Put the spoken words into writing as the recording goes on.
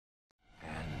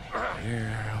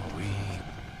here we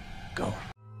go.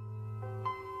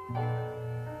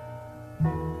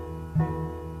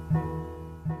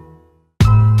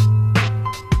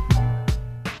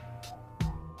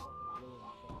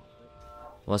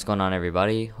 What's going on,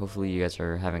 everybody? Hopefully you guys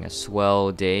are having a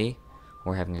swell day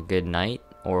or having a good night,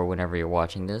 or whenever you're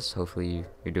watching this, hopefully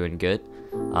you're doing good.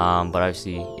 But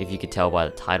obviously, if you could tell by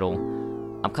the title,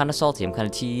 I'm kind of salty, I'm kind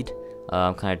of teed,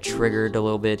 I'm kind of triggered a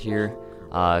little bit here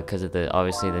because of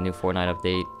obviously the new Fortnite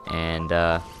update,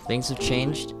 and things have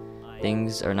changed.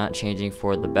 Things are not changing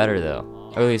for the better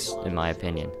though, or at least in my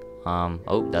opinion.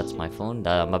 Oh, that's my phone.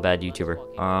 My bad,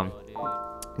 YouTuber.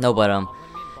 No, but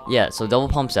yeah, so double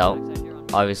pumps out.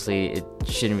 Obviously, it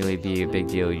shouldn't really be a big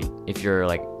deal. If you're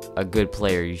like a good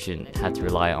player, you shouldn't have to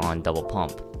rely on double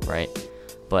pump, right?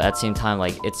 But at the same time,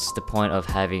 like, it's the point of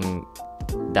having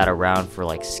that around for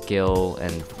like skill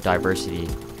and diversity.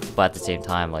 But at the same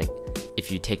time, like,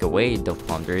 if you take away double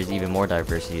pump, there is even more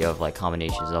diversity of like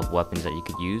combinations of weapons that you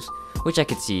could use, which I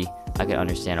could see, I could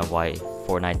understand of why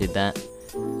Fortnite did that.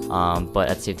 But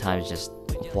at the same time, it's just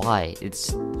why?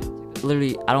 It's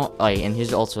literally, I don't like. And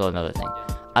here's also another thing.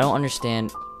 I don't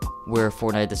understand where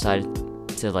Fortnite decided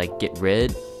to like get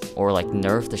rid or like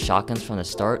nerf the shotguns from the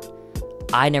start.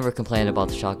 I never complained about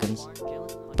the shotguns,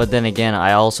 but then again,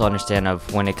 I also understand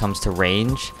of when it comes to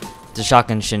range, the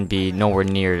shotgun shouldn't be nowhere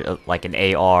near like an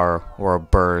AR or a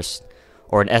burst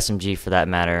or an SMG for that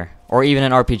matter, or even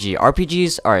an RPG.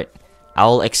 RPGs, alright,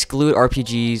 I'll exclude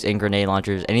RPGs and grenade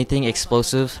launchers. Anything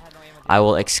explosive, I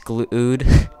will exclude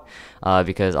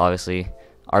because obviously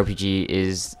RPG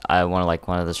is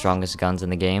one of the strongest guns in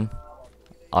the game.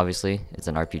 Obviously, it's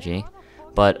an RPG.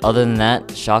 But other than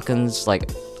that, shotguns like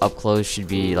up close should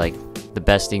be like the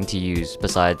best thing to use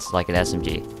besides like an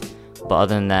SMG. But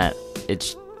other than that,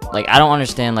 it's like I don't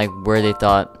understand like where they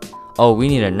thought, oh, we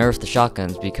need to nerf the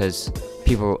shotguns because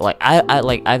people like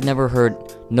I've never heard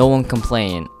no one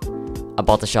complain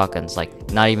about the shotguns,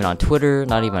 like not even on Twitter,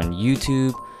 not even on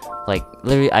YouTube. Like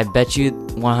literally, I bet you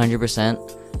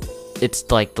 100%.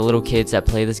 It's like the little kids that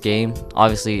play this game.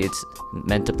 Obviously, it's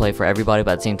meant to play for everybody,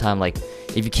 but at the same time, like,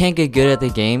 if you can't get good at the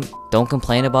game, don't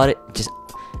complain about it. Just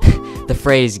the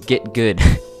phrase "get good,"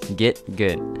 get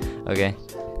good. Okay.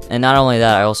 And not only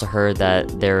that, I also heard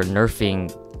that they're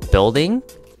nerfing building.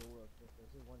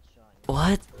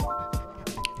 What?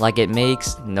 Like, it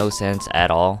makes no sense at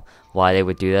all why they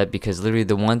would do that, because literally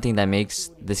the one thing that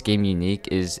makes this game unique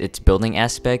is its building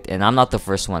aspect, and I'm not the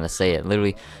first one to say it.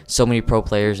 Literally, so many pro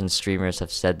players and streamers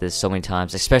have said this so many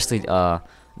times, especially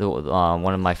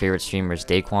one of my favorite streamers,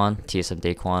 Daquan, TSM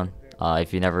Daquan.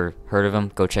 If you never heard of him,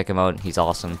 go check him out. He's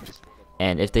awesome.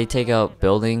 And if they take out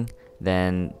building,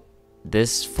 then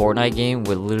this Fortnite game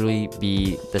would literally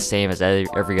be the same as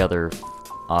every other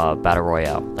battle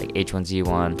royale, like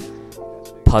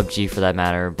H1Z1, PUBG for that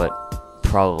matter, but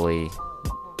probably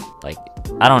like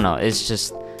I don't know. It's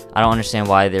just I don't understand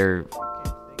why they're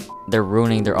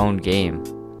ruining their own game.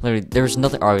 Literally, there's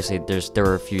nothing. Obviously, there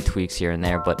were a few tweaks here and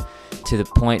there, but to the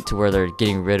point to where they're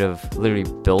getting rid of literally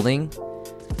building,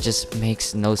 just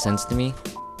makes no sense to me.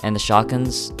 And the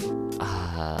shotguns,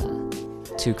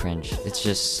 too cringe. It's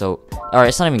just so. Alright,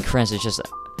 it's not even cringe. It's just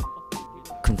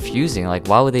confusing. Like,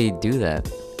 why would they do that?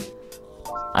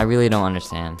 I really don't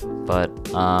understand. But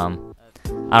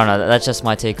I don't know, that's just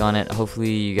my take on it. Hopefully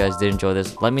you guys did enjoy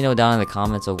this. Let me know down in the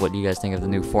comments of what you guys think of the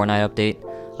new Fortnite update.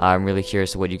 I'm really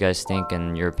curious what you guys think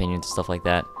and your opinions and stuff like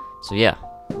that. So yeah,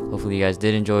 hopefully you guys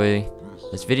did enjoy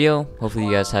this video. Hopefully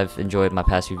you guys have enjoyed my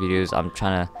past few videos. I'm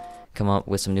trying to come up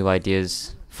with some new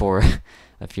ideas for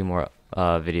a few more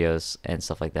videos and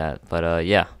stuff like that. But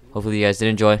yeah, hopefully you guys did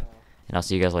enjoy, and I'll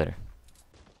see you guys later.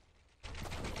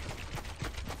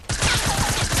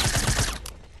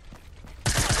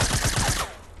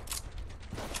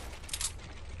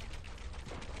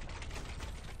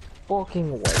 Walking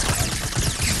away.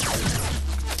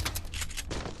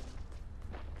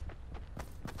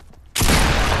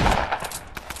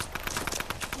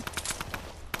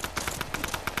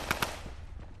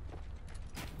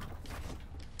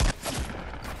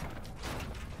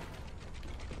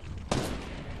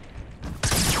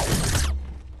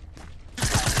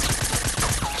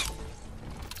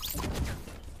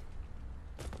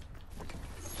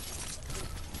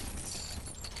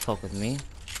 Talk with me.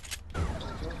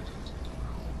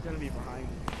 Gonna be behind.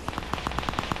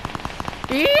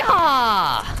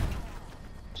 Yeah.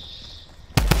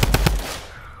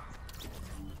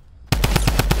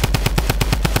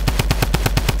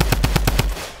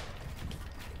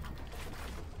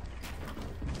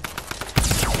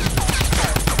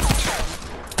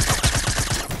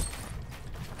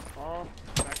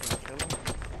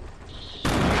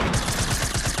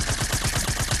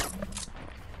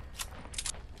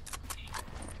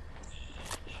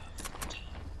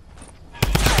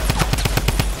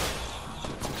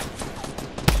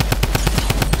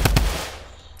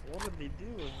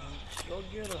 Go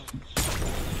get him.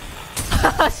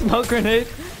 Smoke grenade.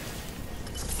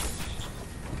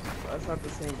 That's not the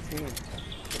same team.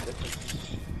 It's a different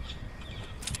team.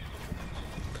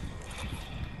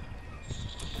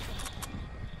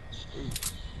 Ooh,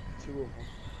 2 of them.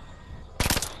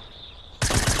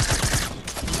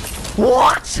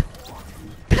 What?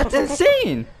 That's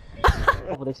insane.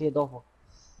 Oh, they see a dolphin.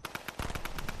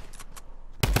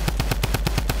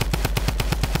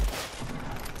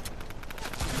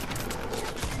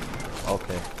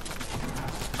 Okay.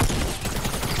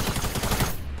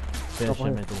 Finish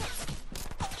him, Anthony.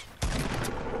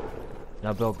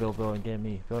 Now build and get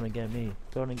me. Build and get me.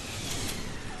 Building. I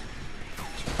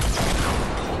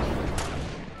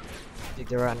think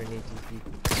they're underneath you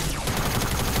people.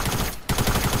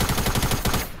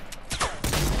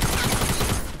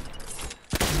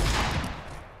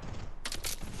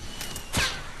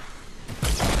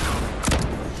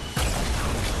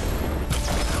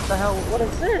 What the hell? What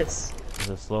is this? It's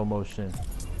a slow motion.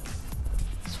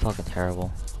 It's fucking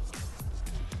terrible.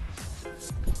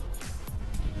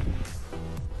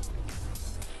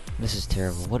 This is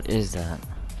terrible. What is that?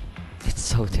 It's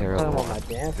so I'm talking terrible. about my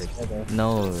dance together.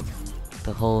 No,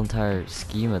 the whole entire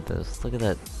scheme of this. Look at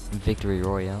that victory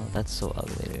royale. That's so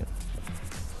ugly, dude.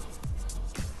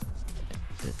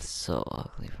 It's so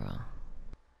ugly, bro.